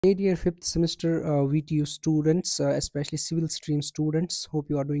Hey dear fifth semester VTU students, especially civil stream students, hope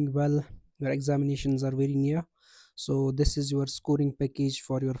you are doing well. Your examinations are very near. So this is your scoring package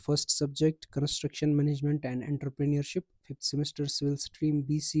for your first subject, construction management and entrepreneurship, fifth semester civil stream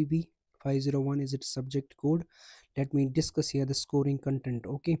BCV501 is its subject code. Let me discuss here the scoring content.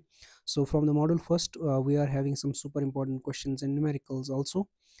 Okay, so from the module first, we are having some super important questions and numericals also.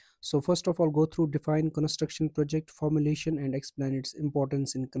 So first of all, go through define construction project formulation and explain its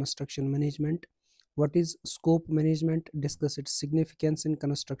importance in construction management. What is scope management? Discuss its significance in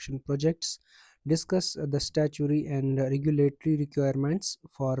construction projects. Discuss the statutory and regulatory requirements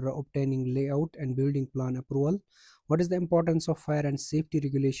for obtaining layout and building plan approval. What is the importance of fire and safety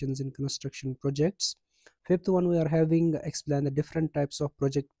regulations in construction projects? Fifth one, we are having explain the different types of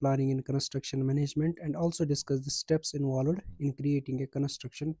project planning in construction management and also discuss the steps involved in creating a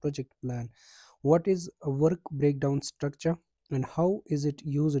construction project plan. What is a work breakdown structure and how is it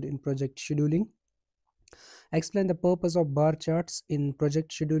used in project scheduling? Explain the purpose of bar charts in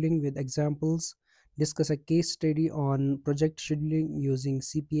project scheduling with examples. Discuss a case study on project scheduling using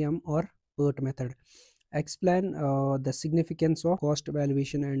CPM or PERT method. Explain the significance of cost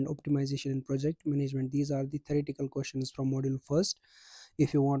evaluation and optimization in project management. These are the theoretical questions from module first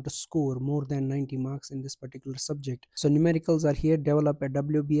if you want to score more than 90 marks in this particular subject. So numericals are here. Develop a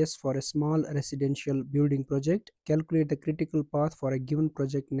WBS for a small residential building project. Calculate the critical path for a given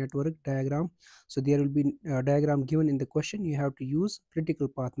project network diagram. So there will be a diagram given in the question. You have to use critical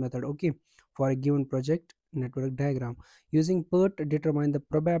path method, okay, for a given project network diagram. Using PERT, determine the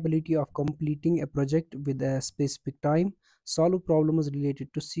probability of completing a project with a specific time. Solve problems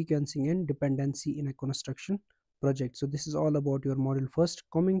related to sequencing and dependency in a construction project. So this is all about your module first.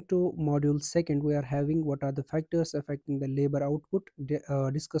 Coming to module second, we are having what are the factors affecting the labor output.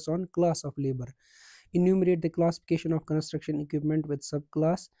 Discuss on class of labor. Enumerate the classification of construction equipment with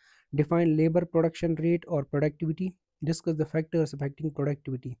subclass. Define labor production rate or productivity. Discuss the factors affecting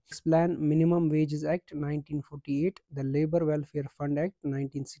productivity. Explain Minimum Wages Act 1948, the Labor Welfare Fund Act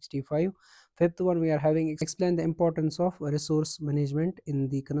 1965. Fifth one, we are having explain the importance of resource management in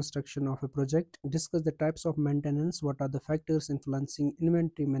the construction of a project. Discuss the types of maintenance, what are the factors influencing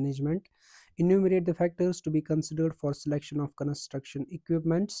inventory management. Enumerate the factors to be considered for selection of construction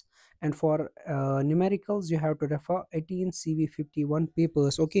equipments. And for numericals, you have to refer 18 CV51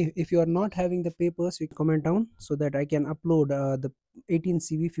 papers. Okay, if you are not having the papers, you comment down so that I can upload the 18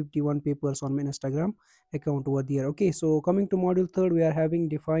 CV51 papers on my Instagram account over there. Okay, so coming to module third, we are having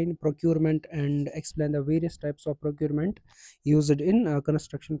define procurement and explain the various types of procurement used in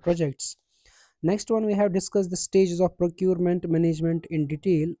construction projects. Next one, we have discussed the stages of procurement management in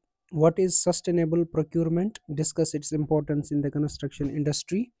detail. What is sustainable procurement? Discuss its importance in the construction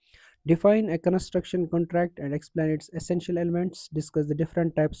industry. Define a construction contract and explain its essential elements. Discuss the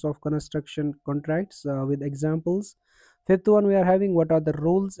different types of construction contracts with examples. Fifth one, we are having what are the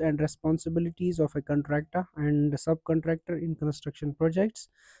roles and responsibilities of a contractor and subcontractor in construction projects.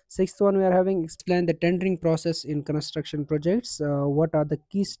 Sixth one, we are having explain the tendering process in construction projects. What are the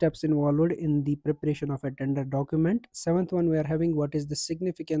key steps involved in the preparation of a tender document. Seventh one, we are having what is the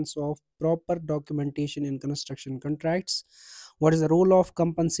significance of proper documentation in construction contracts. What is the role of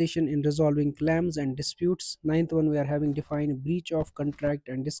compensation in resolving claims and disputes. Ninth one, we are having define breach of contract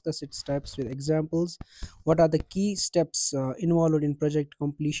and discuss its types with examples. What are the key steps involved in project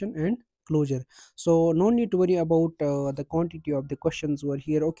completion and closure. So no need to worry about the quantity of the questions over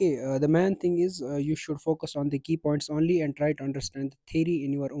here. Okay, the main thing is you should focus on the key points only and try to understand the theory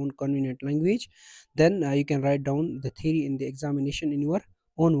in your own convenient language. Then you can write down the theory in the examination in your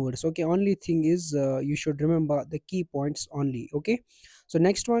own words. Okay, only thing is you should remember the key points only. Okay, so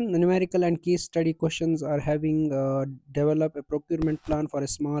next one, numerical and case study questions are having develop a procurement plan for a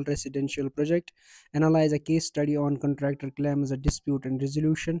small residential project. Analyze a case study on contractor claims, a dispute and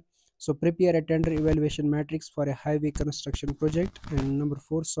resolution. So prepare a tender evaluation matrix for a highway construction project. And number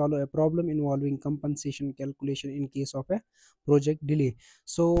 4, solve a problem involving compensation calculation in case of a project delay.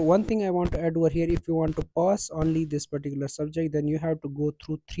 So one thing I want to add over here, if you want to pass only this particular subject, then you have to go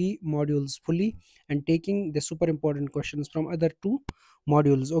through 3 modules fully and taking the super important questions from other 2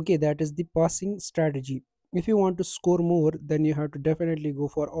 modules. Okay, that is the passing strategy. If you want to score more, then you have to definitely go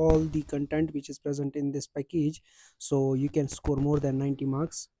for all the content which is present in this package, so you can score more than 90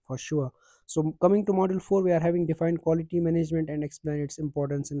 marks for sure. So coming to module 4, we are having defined quality management and explain its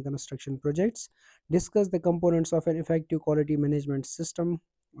importance in construction projects. Discuss the components of an effective quality management system,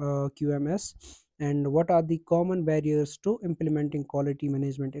 QMS, and what are the common barriers to implementing quality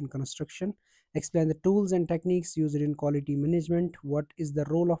management in construction. Explain the tools and techniques used in quality management. What is the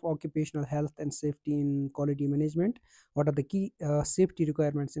role of occupational health and safety in quality management? What are the key safety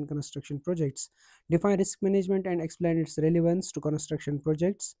requirements in construction projects? Define risk management and explain its relevance to construction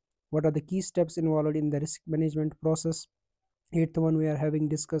projects. What are the key steps involved in the risk management process? Eighth one, we are having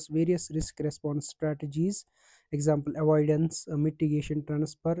discuss various risk response strategies, example avoidance, mitigation,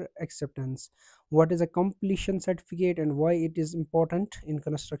 transfer, acceptance. What is a completion certificate and why it is important in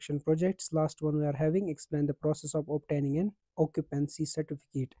construction projects? Last one we are having explain the process of obtaining an occupancy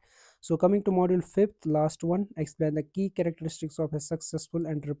certificate. So coming to module fifth, last one, explain the key characteristics of a successful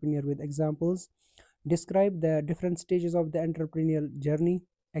entrepreneur with examples. Describe the different stages of the entrepreneurial journey.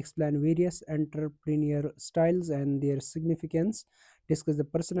 Explain various entrepreneur styles and their significance. Discuss the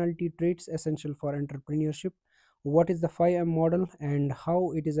personality traits essential for entrepreneurship. What is the 5M model and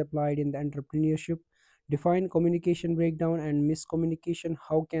how it is applied in the entrepreneurship? Define communication breakdown and miscommunication.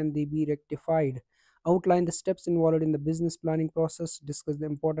 How can they be rectified? Outline the steps involved in the business planning process. Discuss the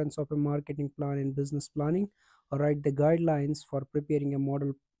importance of a marketing plan in business planning. Write the guidelines for preparing a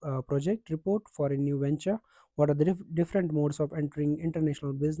model project report for a new venture. What are the different modes of entering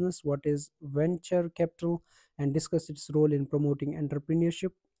international business? What is venture capital? And discuss its role in promoting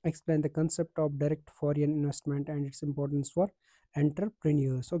entrepreneurship. Explain the concept of direct foreign investment and its importance for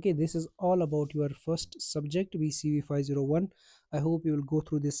entrepreneurs. Okay, this is all about your first subject, BCV501. I hope you will go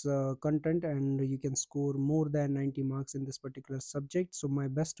through this content and you can score more than 90 marks in this particular subject. So my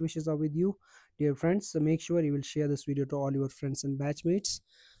best wishes are with you, dear friends. So make sure you will share this video to all your friends and batchmates.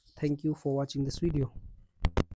 Thank you for watching this video.